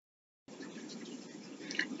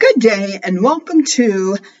Good day and welcome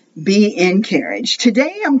to Be Encouraged.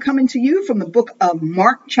 Today I'm coming to you from the book of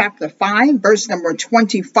Mark chapter 5 verse number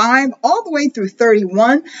 25 all the way through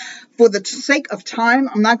 31. For the sake of time,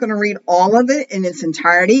 I'm not going to read all of it in its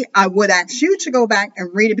entirety. I would ask you to go back and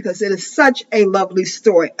read it because it is such a lovely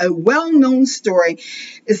story, a well-known story.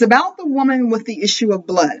 It's about the woman with the issue of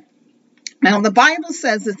blood. Now the Bible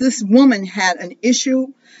says that this woman had an issue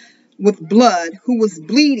with blood who was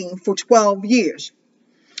bleeding for 12 years.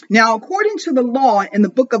 Now, according to the law in the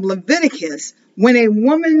book of Leviticus, when a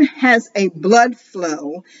woman has a blood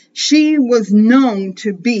flow, she was known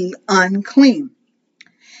to be unclean.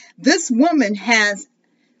 This woman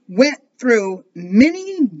went through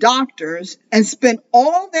many doctors and spent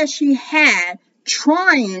all that she had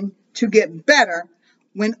trying to get better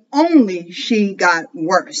when only she got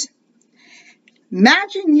worse.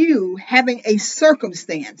 Imagine you having a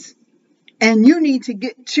circumstance and you need to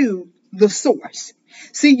get to the source.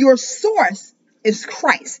 See, your source is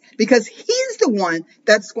Christ because he's the one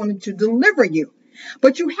that's going to deliver you.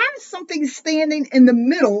 But you have something standing in the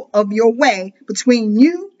middle of your way between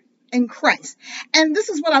you and Christ. And this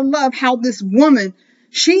is what I love, how this woman,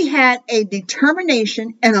 she had a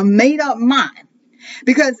determination and a made-up mind.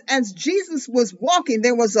 Because as Jesus was walking,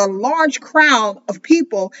 there was a large crowd of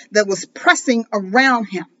people that was pressing around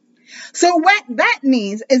him. So what that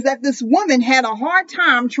means is that this woman had a hard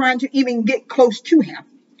time trying to even get close to him.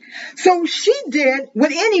 So she did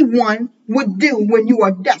what anyone would do when you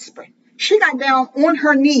are desperate. She got down on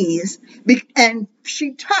her knees and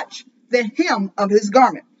she touched the hem of his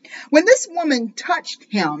garment. When this woman touched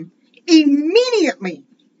him, immediately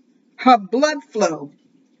her blood flow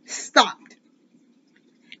stopped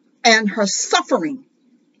and her suffering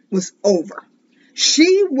was over.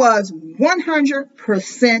 She was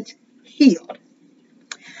 100% healed.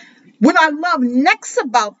 What I love next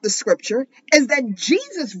about the scripture is that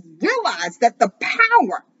Jesus realized that the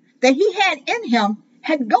power that he had in him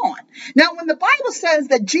had gone. Now, when the Bible says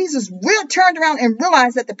that Jesus turned around and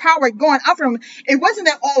realized that the power had gone out from him, it wasn't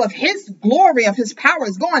that all of his glory of his power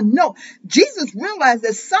is gone. No, Jesus realized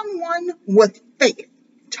that someone with faith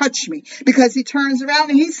touched me, because he turns around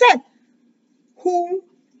and he said, "Who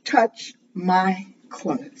touched my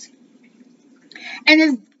clothes?"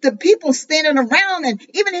 And the people standing around, and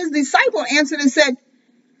even his disciple answered and said,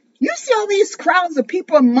 "You see all these crowds of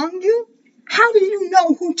people among you? How do you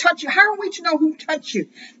know who touched you? How are we to know who touched you?"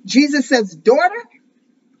 Jesus says, "Daughter,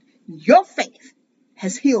 your faith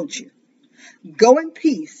has healed you. Go in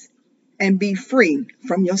peace and be free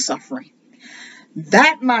from your suffering."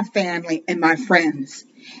 That, my family and my friends,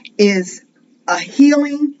 is a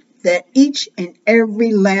healing that each and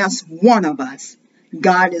every last one of us,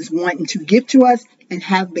 God is wanting to give to us and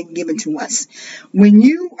have been given to us. When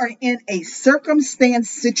you are in a circumstance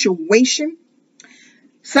situation,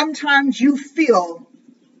 sometimes you feel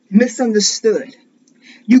misunderstood.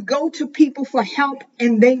 You go to people for help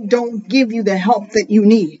and they don't give you the help that you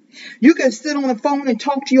need. You can sit on the phone and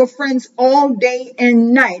talk to your friends all day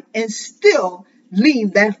and night and still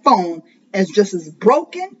leave that phone as just as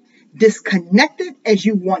broken, disconnected as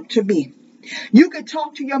you want to be. You could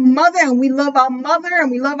talk to your mother, and we love our mother and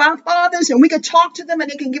we love our fathers, and we could talk to them and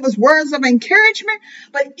they can give us words of encouragement.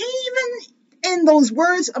 But even in those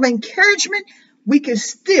words of encouragement, we can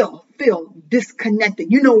still feel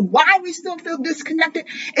disconnected. You know why we still feel disconnected?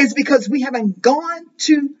 It's because we haven't gone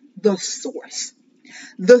to the source.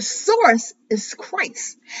 The source is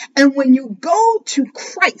Christ. And when you go to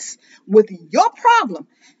Christ with your problem,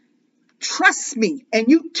 trust me, and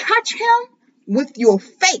you touch him with your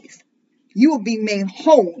faith, you will be made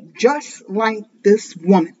whole, just like this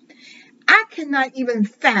woman. I cannot even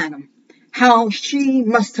fathom how she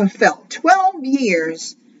must have felt. 12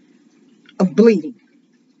 years of bleeding.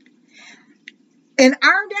 In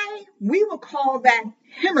our day, we will call that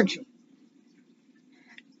hemorrhaging.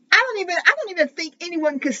 I don't even think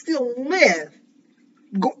anyone could still live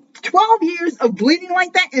 12 years of bleeding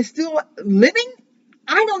like that and still living.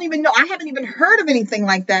 I don't even know. I haven't even heard of anything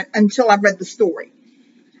like that until I read the story.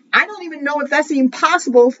 I don't even know if that's even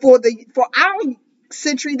possible for our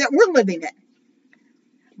century that we're living in.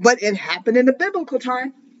 But it happened in the biblical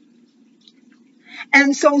time.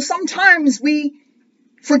 And so sometimes we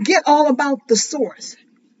forget all about the source.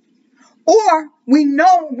 Or we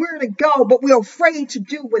know where to go, but we're afraid to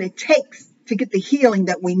do what it takes to get the healing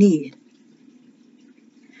that we need.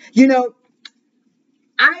 You know,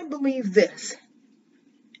 I believe this.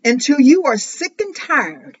 Until you are sick and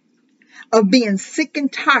tired of being sick and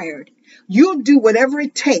tired, you'll do whatever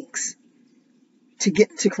it takes to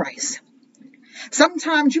get to Christ.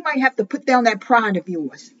 Sometimes you might have to put down that pride of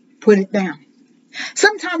yours. Put it down.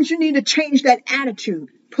 Sometimes you need to change that attitude.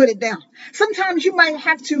 put it down. Sometimes you might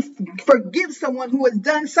have to forgive someone who has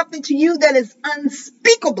done something to you that is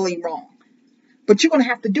unspeakably wrong. But you're going to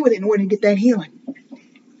have to do it in order to get that healing.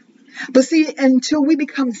 But see, until we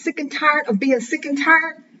become sick and tired of being sick and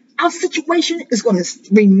tired, our situation is going to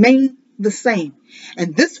remain the same.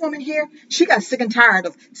 And this woman here, she got sick and tired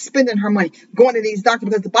of spending her money, going to these doctors,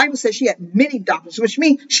 because the Bible says she had many doctors, which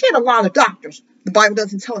means she had a lot of doctors. The Bible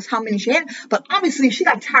doesn't tell us how many she had, but obviously she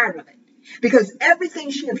got tired of it because everything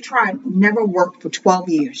she had tried never worked for 12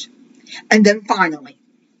 years. And then finally,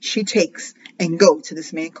 she takes and goes to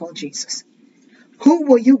this man called Jesus. Who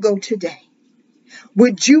will you go today?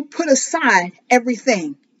 Would you put aside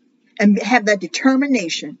everything and have that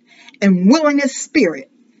determination and willingness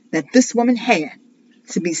spirit that this woman had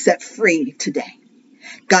to be set free today?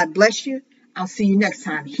 God bless you. I'll see you next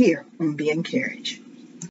time here on Be Encouraged.